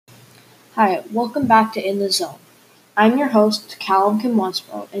Hi, welcome back to In the Zone. I'm your host, Callum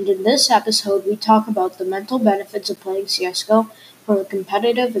Kinwansbro, and in this episode, we talk about the mental benefits of playing CSGO from a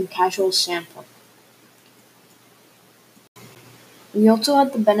competitive and casual standpoint. We also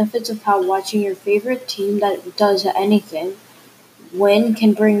had the benefits of how watching your favorite team that does anything win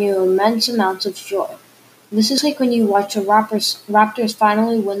can bring you immense amounts of joy. This is like when you watch the Raptors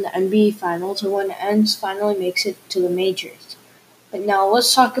finally win the NBA Finals or when ENCE finally makes it to the majors. But now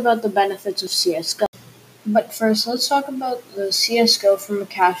let's talk about the benefits of CSGO. But first, let's talk about the CSGO from a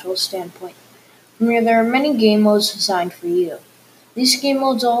casual standpoint. From here, there are many game modes designed for you. These game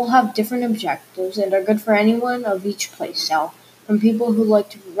modes all have different objectives and are good for anyone of each playstyle, from people who like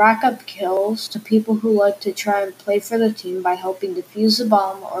to rack up kills to people who like to try and play for the team by helping defuse the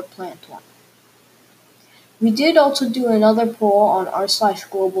bomb or plant one. We did also do another poll on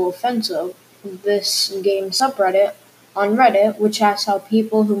r/global offensive, this game subreddit, on Reddit, which asked how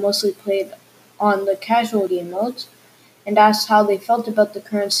people who mostly played on the casual game modes and asked how they felt about the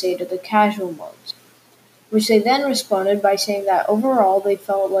current state of the casual modes, which they then responded by saying that overall they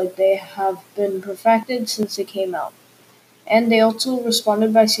felt like they have been perfected since they came out. And they also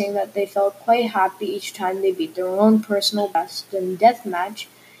responded by saying that they felt quite happy each time they beat their own personal best in deathmatch,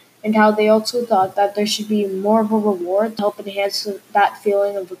 and how they also thought that there should be more of a reward to help enhance that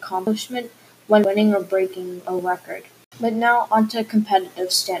feeling of accomplishment when winning or breaking a record. But now onto a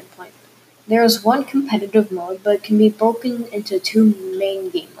competitive standpoint. There is one competitive mode, but it can be broken into two main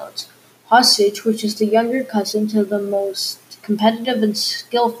game modes. Hostage, which is the younger cousin to the most competitive and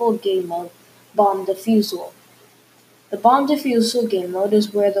skillful game mode, Bomb Defusal. The Bomb Defusal game mode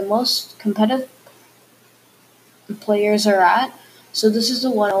is where the most competitive players are at, so this is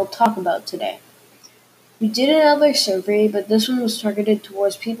the one I'll talk about today. We did another survey, but this one was targeted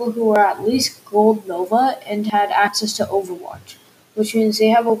towards people who were at least Gold Nova and had access to Overwatch, which means they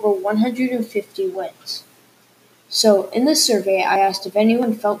have over 150 wins. So, in this survey, I asked if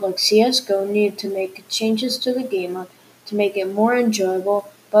anyone felt like CSGO needed to make changes to the game to make it more enjoyable,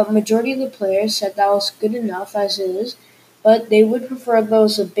 but majority of the players said that was good enough as is, but they would prefer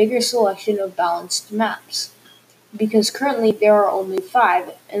those a bigger selection of balanced maps. Because currently there are only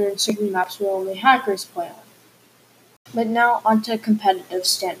 5, and then certain maps where only hackers play on. But now onto a competitive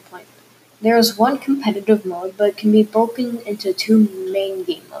standpoint. There is one competitive mode, but it can be broken into two main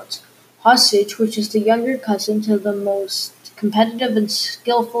game modes. Hostage, which is the younger cousin to the most competitive and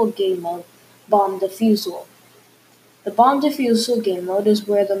skillful game mode, Bomb Defusal. The Bomb Defusal game mode is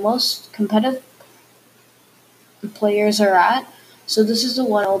where the most competitive players are at, so this is the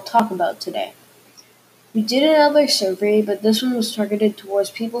one I'll talk about today. We did another survey, but this one was targeted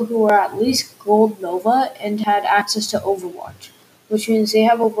towards people who were at least Gold Nova and had access to Overwatch, which means they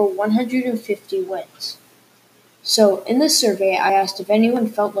have over 150 wins. So, in this survey, I asked if anyone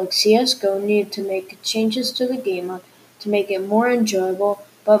felt like CSGO needed to make changes to the game to make it more enjoyable,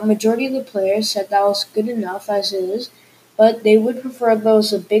 but majority of the players said that was good enough as is, but they would prefer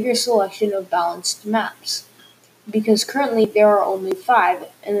those a bigger selection of balanced maps. Because currently there are only 5,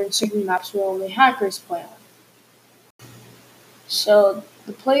 and then certain maps where only hackers play on. So,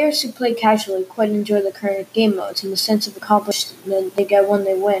 the players who play casually quite enjoy the current game modes and the sense of accomplishment they get when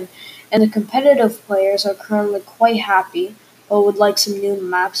they win, and the competitive players are currently quite happy, but would like some new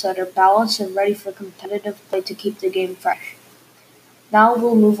maps that are balanced and ready for competitive play to keep the game fresh. Now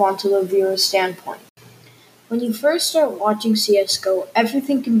we'll move on to the viewer's standpoint. When you first start watching CSGO,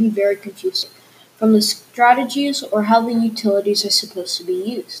 everything can be very confusing, from the strategies or how the utilities are supposed to be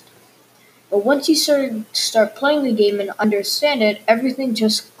used. But once you start playing the game and understand it, everything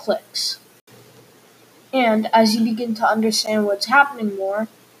just clicks. And as you begin to understand what's happening more,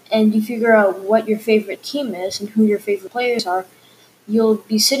 and you figure out what your favorite team is and who your favorite players are, you'll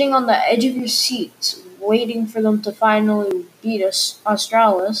be sitting on the edge of your seats, waiting for them to finally beat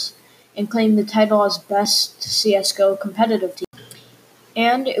Australis and claim the title as best CSGO competitive team.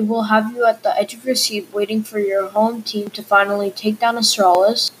 And it will have you at the edge of your seat waiting for your home team to finally take down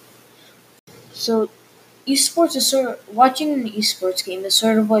Astralis. So, esports is watching an esports game is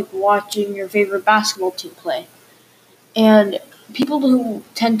sort of like watching your favorite basketball team play. And people who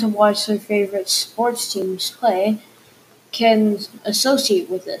tend to watch their favorite sports teams play can associate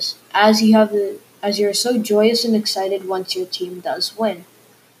with this, as you're so joyous and excited once your team does win.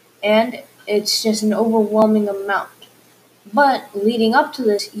 And it's just an overwhelming amount. But leading up to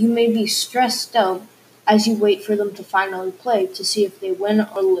this, you may be stressed out as you wait for them to finally play to see if they win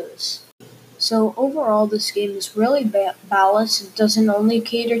or lose. So overall, this game is really balanced. It doesn't only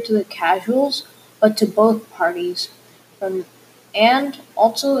cater to the casuals, but to both parties. And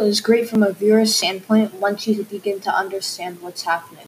also is great from a viewer's standpoint once you begin to understand what's happening.